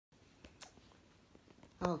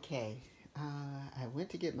Okay, I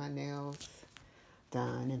went to get my nails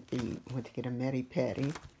done and feet. Went to get a medi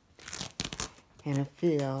pedi and a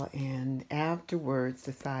fill, and afterwards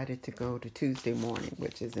decided to go to Tuesday morning,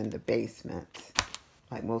 which is in the basement,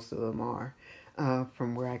 like most of them are,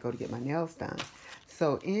 from where I go to get my nails done.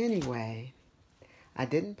 So anyway, I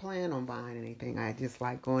didn't plan on buying anything. I just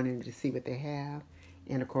like going in to see what they have,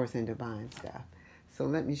 and of course into buying stuff. So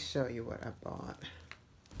let me show you what I bought.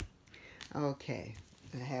 Okay,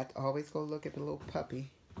 I have to always go look at the little puppy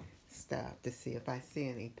stuff to see if I see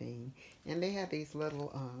anything. And they have these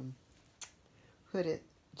little hooded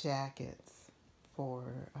jackets for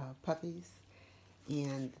puppies.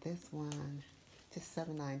 And this one, just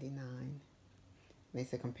 $7.99. They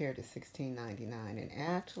said compared to $16.99. And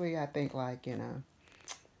actually, I think like in a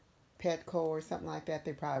Petco or something like that,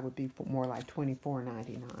 they probably would be more like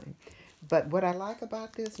 $24.99. But what I like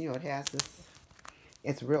about this, it has this,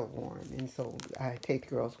 it's real warm. And so I take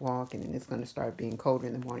the girls walking, and it's going to start being colder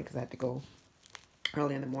in the morning because I have to go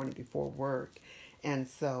early in the morning before work. And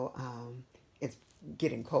so it's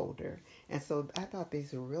getting colder. And so I thought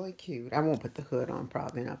these were really cute. I won't put the hood on,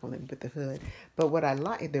 probably not going to put the hood. But what I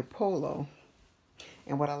like, they're polo.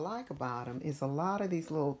 And what I like about them is a lot of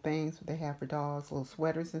these little things they have for dogs, little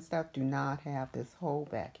sweaters and stuff, do not have this hole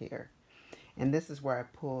back here. And this is where I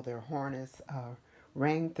pull their harness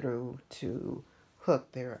ring through to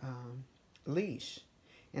hook their leash.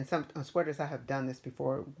 And some sweaters, I have done this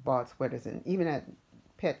before, bought sweaters, and even at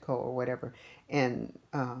Petco or whatever, and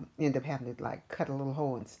end up having to like cut a little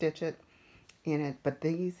hole and stitch it in it. But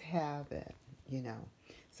these have it.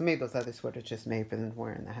 So maybe those other sweaters just made for them to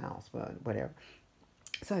wear in the house, but whatever.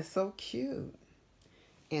 So it's so cute.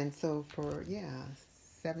 And so for, yeah,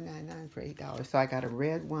 $7.99 for $8. So I got a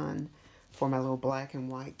red one for my little black and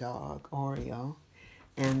white dog, Oreo.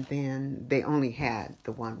 And then they only had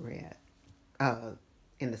the one red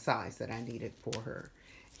in the size that I needed for her.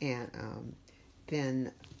 And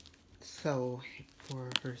then, so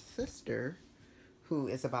for her sister, who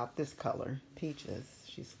is about this color, Peaches,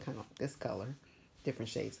 she's kind of this color, different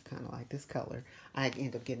shades, kind of like this color. I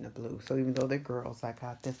end up getting a blue. So even though they're girls, I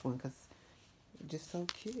got this one because it's just so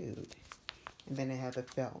cute. And then they have the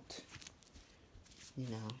felt,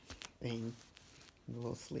 thing, the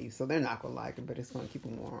little sleeve. So they're not going to like it, but it's going to keep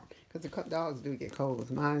them warm. Because the dogs do get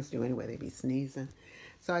colds. Mine do anyway. They be sneezing.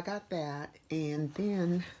 So I got that. And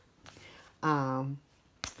then I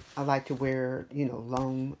like to wear,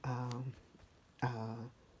 long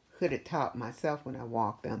hooded top myself when I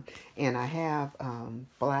walk them. And I have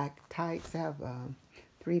black tights. I have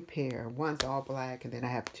 3 pair. One's all black, and then I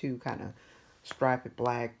have 2 kind of striped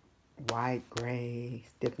black, white, gray,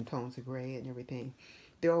 different tones of gray and everything.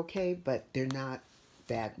 They're okay, but they're not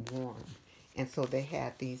that warm. And so they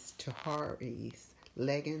had these Tahari's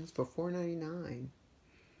leggings for $4.99.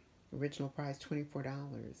 Original price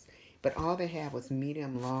 $24. But all they had was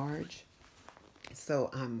medium large.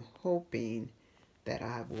 So I'm hoping that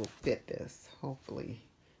I will fit this. Hopefully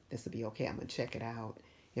this will be okay. I'm going to check it out.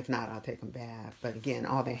 If not, I'll take them back. But again,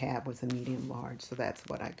 all they had was a medium large. So that's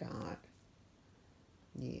what I got.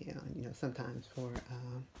 Yeah, sometimes for,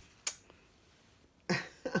 I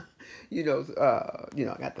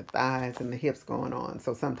got the thighs and the hips going on.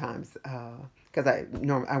 So sometimes, because I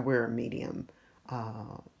wear a medium,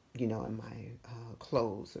 in my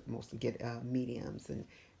clothes, mostly get mediums and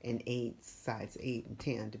 8, size 8 and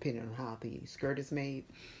 10, depending on how the skirt is made.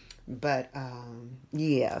 But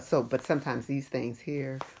yeah, but sometimes these things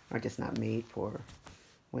here are just not made for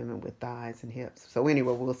women with thighs and hips. So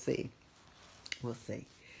anyway, we'll see. We'll see.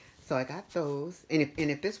 So I got those. And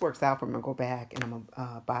if this works out for me, I'm going to go back and I'm going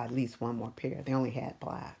to buy at least one more pair. They only had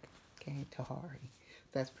black. Okay, Tahari.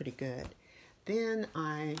 That's pretty good. Then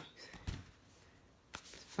I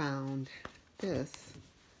found this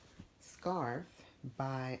scarf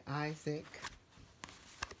by Isaac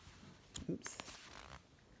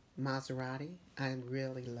Maserati. I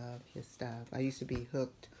really love his stuff. I used to be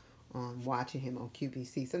hooked on watching him on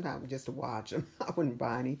QVC. Sometimes just to watch him. I wouldn't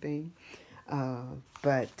buy anything.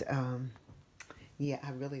 But yeah,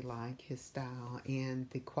 I really like his style and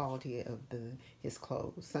the quality of his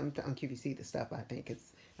clothes. Some on QVC, the stuff I think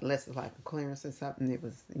it's, unless it's like a clearance or something, it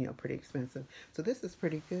was pretty expensive. So this is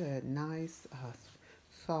pretty good. Nice,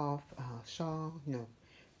 soft shawl.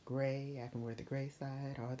 Gray. I can wear the gray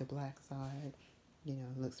side or the black side. It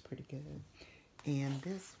looks pretty good. And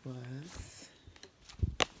this was,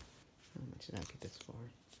 how much did I get this for?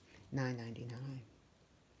 $9.99.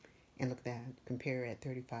 And look at that, compare at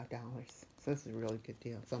 $35. So this is a really good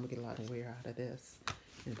deal. So I'm gonna get a lot of wear out of this.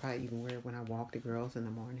 And probably even wear it when I walk the girls in the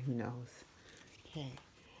morning, who knows. Okay,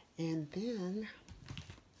 and then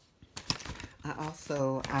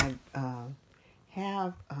I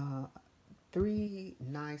have 3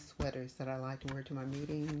 nice sweaters that I like to wear to my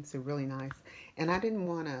meetings. They're really nice. And I didn't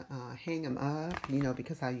want to hang them up,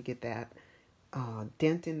 because how you get that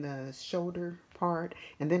dent in the shoulder part.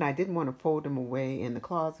 And then I didn't want to fold them away in the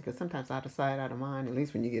closet because sometimes out of sight, out of mind, at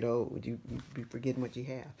least when you get old, you be forgetting what you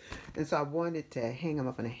have. And so I wanted to hang them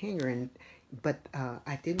up on a hanger, but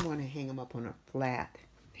I didn't want to hang them up on a flat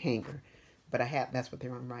hanger. But that's what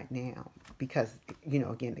they're on right now because,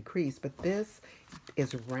 again, the crease. But this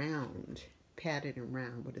is round, padded and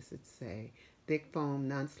round. What does it say? Thick foam,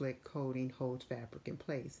 non-slick coating holds fabric in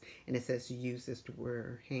place. And it says you use this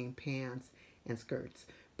to hang pants and skirts.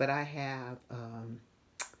 But I have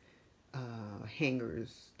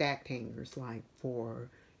hangers, stacked hangers, like for,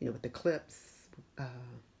 with the clips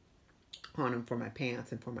on them for my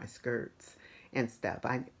pants and for my skirts and stuff.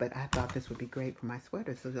 But I thought this would be great for my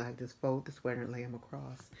sweaters. So I just fold the sweater and lay them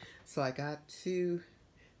across. So I got 2.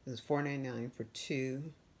 It was $4.99 for 2.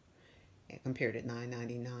 Compared at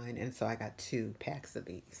 $9.99, and so I got 2 packs of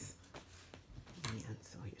these. And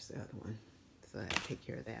so here's the other one. So I take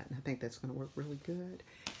care of that, and I think that's going to work really good.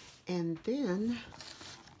 And then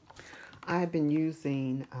I've been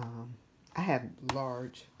using. I have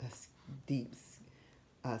large, deep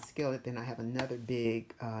skillet. Then I have another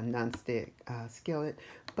big non-stick skillet,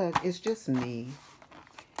 but it's just me.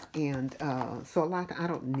 And so I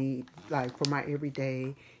don't need, like, for my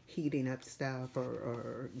everyday heating up stuff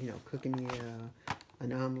or cooking me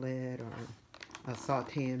an omelet or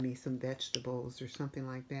sauteing me some vegetables or something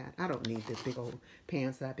like that. I don't need the big old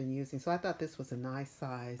pans that I've been using. So I thought this was a nice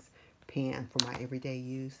size pan for my everyday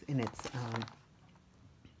use. And it's,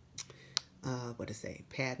 what to say,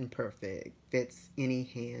 pattern perfect, fits any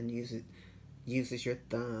hand, uses your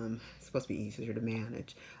thumb. It's supposed to be easier to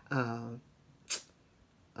manage. It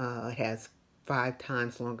has 5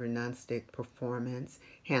 times longer non-stick performance,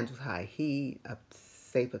 handles high heat,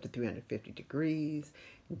 safe up to 350 degrees,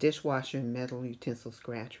 dishwasher and metal utensil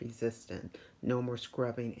scratch resistant, no more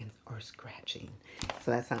scrubbing or scratching.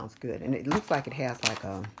 So that sounds good. And it looks like it has like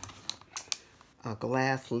a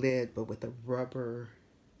glass lid, but with a rubber,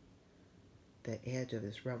 the edge of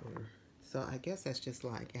this rubber. So I guess that's just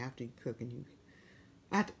like after you cook and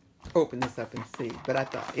I have to open this up and see. But I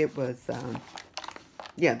thought it was,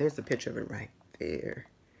 yeah, there's a picture of it right there.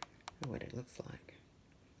 What it looks like.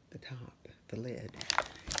 The top, the lid.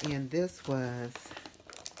 And this was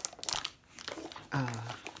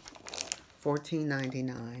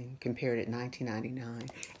 $14.99 compared at $19.99.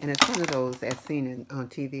 And it's one of those as seen on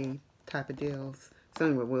TV type of deals. So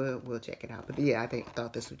anyway, we'll check it out. But yeah, I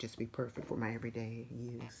thought this would just be perfect for my everyday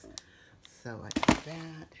use. So I got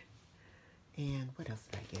that. And what else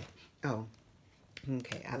did I get? Oh,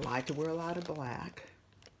 okay. I like to wear a lot of black,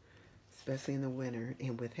 especially in the winter.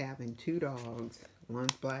 And with having 2 dogs,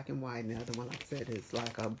 one's black and white, and the other one, like I said, is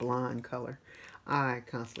like a blonde color. I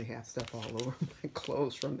constantly have stuff all over my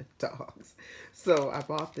clothes from the dogs. So I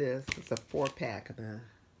bought this. It's a 4-pack of the,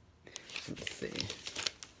 let me see.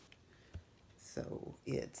 So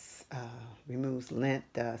it's removes lint,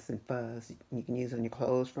 dust, and fuzz. You can use on your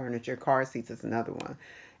clothes, furniture, car seats is another one,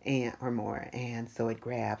 and or more. And so it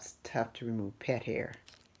grabs tough to remove pet hair.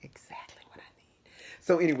 Exactly what I need.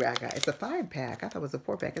 So anyway, it's a 5-pack. I thought it was a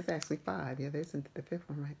 4-pack. It's actually 5. Yeah, there's the 5th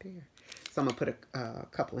one right there. So I'm gonna put a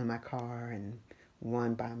couple in my car and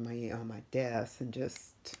one by me on my desk, and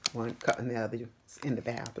just one cut and the other in the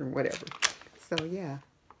bathroom, whatever. So yeah,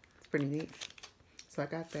 it's pretty neat. So I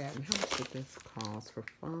got that. And how much did this cost? For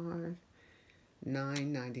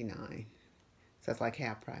 $9.99. So that's like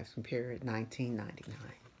half price compared to $19.99.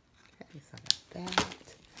 Okay, so I got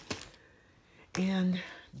that. And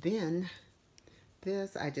then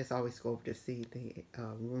this, I just always go over to see the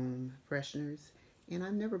room fresheners. And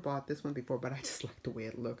I've never bought this one before, but I just like the way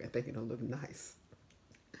it looks. I think it'll look nice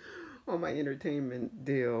on my entertainment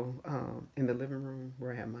deal in the living room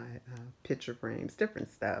where I have my picture frames,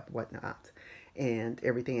 different stuff, whatnot, and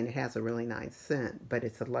everything. And it has a really nice scent, but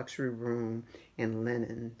it's a luxury room and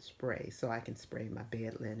linen spray, so I can spray my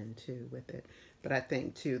bed linen too with it. But I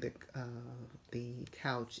think too the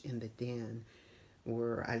couch in the den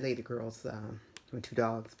where I lay the girls with 2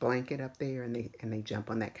 dogs blanket up there, and they jump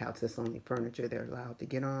on that couch. That's the only furniture they're allowed to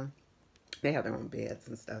get on. They have their own beds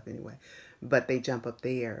and stuff anyway, but they jump up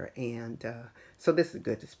there, and so this is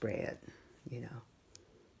good to spread,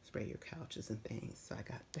 spray your couches and things. So I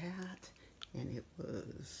got that, and it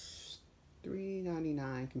was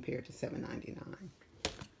 $3.99 compared to $7.99.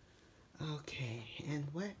 Okay, and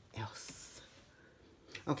what else?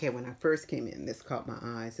 Okay, when I first came in, this caught my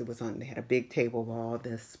eyes. It was they had a big table of all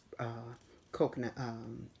this coconut,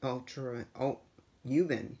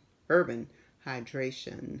 urban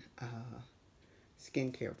hydration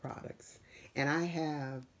skincare products. And I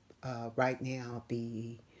have right now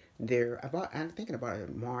I'm thinking about it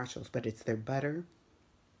at Marshalls, but it's their butter,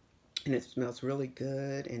 and it smells really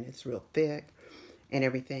good, and it's real thick and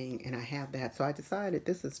everything. And I have that, so I decided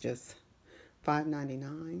this is just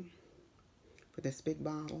 $5.99 for this big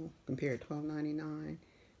bottle compared to $12.99.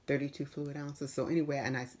 32 fluid ounces. So anyway,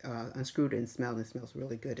 and I unscrewed it and smelled it. It smells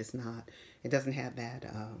really good. It doesn't have that,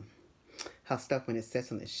 how stuff when it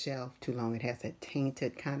sits on the shelf too long, it has that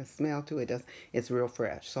tainted kind of smell to it. It's real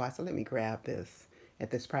fresh. So I said, let me grab this at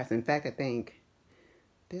this price. In fact, I think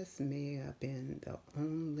this may have been the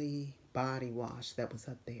only body wash that was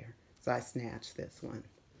up there. So I snatched this one.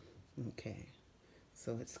 Okay.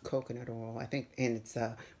 So it's coconut oil, I think, and it's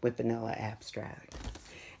with vanilla extract.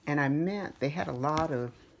 And I meant they had a lot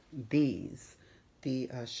of these, the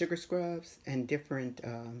sugar scrubs and different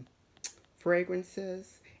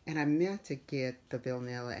fragrances. And I meant to get the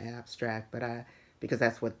vanilla abstract, but because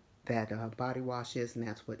that's what that body wash is, and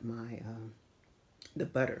that's what my the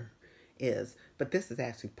butter is. But this is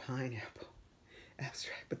actually pineapple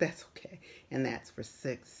abstract, but that's okay. And that's for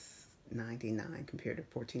 $6.99 compared to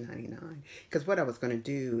 $14.99. Because what I was going to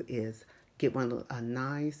do is get a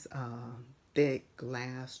nice thick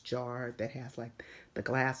glass jar that has like the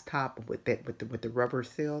glass top with the rubber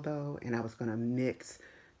seal though, and I was going to mix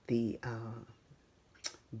the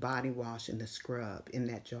body wash and the scrub in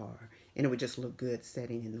that jar, and it would just look good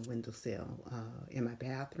setting in the windowsill in my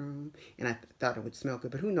bathroom, and I thought it would smell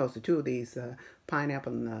good. But who knows, the two of these,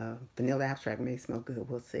 pineapple and vanilla abstract, may smell good.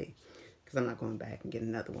 We'll see, because I'm not going back and get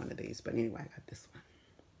another one of these. But anyway, I got this one.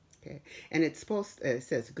 Okay, and it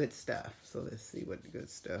says good stuff, so let's see what the good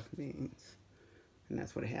stuff means. And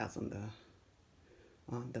that's what it has on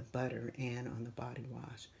the butter and on the body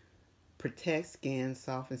wash. Protect skin,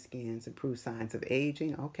 soften skins, improve signs of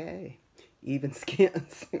aging. Okay. Even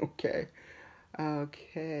skins. Okay.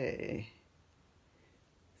 Okay.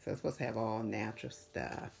 So it's supposed to have all natural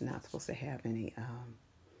stuff. Not supposed to have any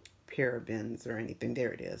parabens or anything.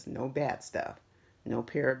 There it is. No bad stuff. No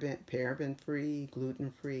paraben free, gluten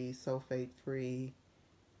free, sulfate free,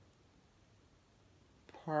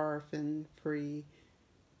 paraffin free,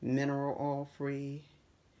 mineral oil free,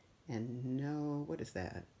 and no, what is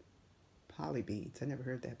that? Polybeads. I never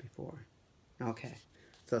heard that before. Okay.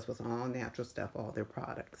 So it's supposed to be all natural stuff, all their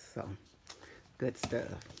products. So good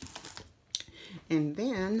stuff. And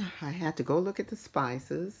then I had to go look at the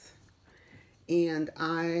spices, and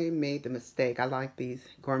I made the mistake. I like these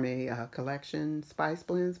gourmet collection spice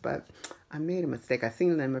blends, but I made a mistake. I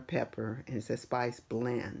seen lemon pepper and it says spice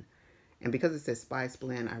blend. And because it says spice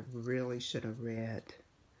blend, I really should have read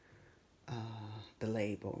the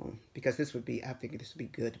label, because I figured this would be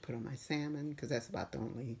good to put on my salmon, because that's about the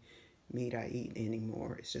only meat I eat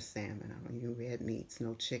anymore. It's just salmon. I don't eat red meats,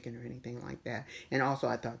 no chicken or anything like that. And also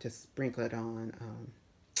I thought just sprinkle it on,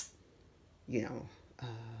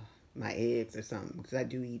 my eggs or something, because I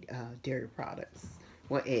do eat dairy products.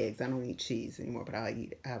 Well, eggs. I don't eat cheese anymore, but I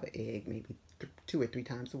have an egg maybe 2 or 3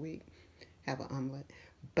 times a week. Have an omelet.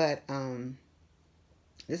 But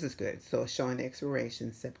this is good. So it's showing the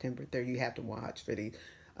expiration September 3rd. You have to watch for the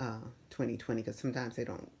 2020, because sometimes they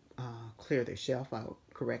don't clear their shelf out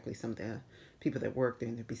correctly. Some of the people that work there,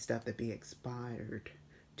 and there'd be stuff that be expired.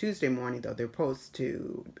 Tuesday morning though, they're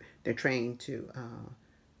trained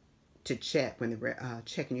to check when they're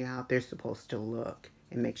checking you out. They're supposed to look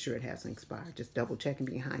and make sure it hasn't expired. Just double checking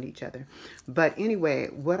behind each other. But anyway,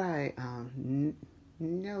 what I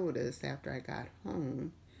noticed after I got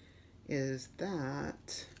home is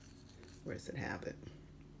that, where does it have it?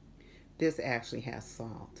 This actually has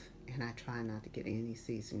salt, and I try not to get any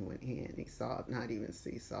seasoning with any salt, not even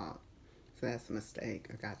sea salt. So that's a mistake.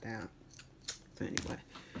 I got that. So anyway,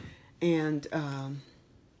 and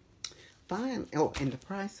finally, and the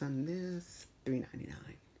price on this, $3.99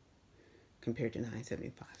 compared to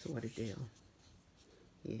 $9.75. So what a deal.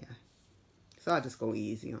 Yeah. So I'll just go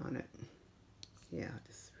easy on it. Yeah,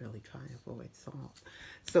 just really try and avoid salt.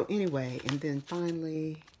 So anyway, and then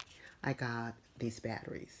finally, I got these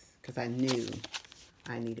batteries, because I knew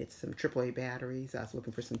I needed some AAA batteries. I was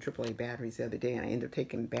looking for some AAA batteries the other day, and I ended up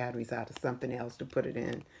taking batteries out of something else to put it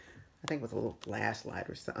in. I think it was a little flashlight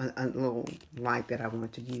or something, a little light that I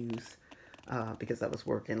wanted to use because I was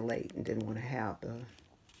working late and didn't want to have the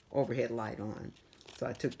overhead light on. So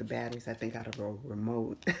I took the batteries, I think, out of a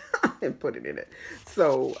remote and put it in it.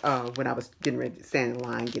 So when I was standing in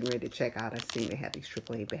line, getting ready to check out, I seen they had these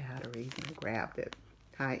AAA batteries, and I grabbed it.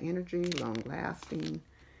 High energy, long lasting.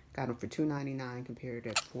 Got them for $2.99 compared to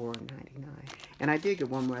 $4.99. And I did get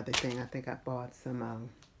one more other thing. I think I bought some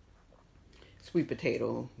sweet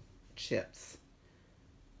potato chips.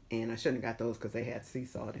 And I shouldn't have got those because they had sea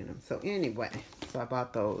salt in them. So anyway, so I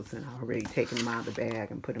bought those and I already taken them out of the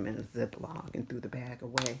bag and put them in a Ziploc and threw the bag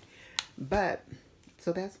away. But,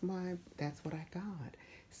 so that's what I got.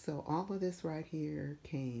 So all of this right here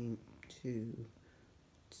came to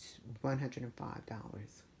 $105,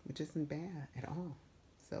 which isn't bad at all.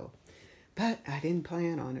 So, but I didn't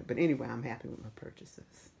plan on it. But anyway, I'm happy with my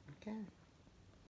purchases. Okay.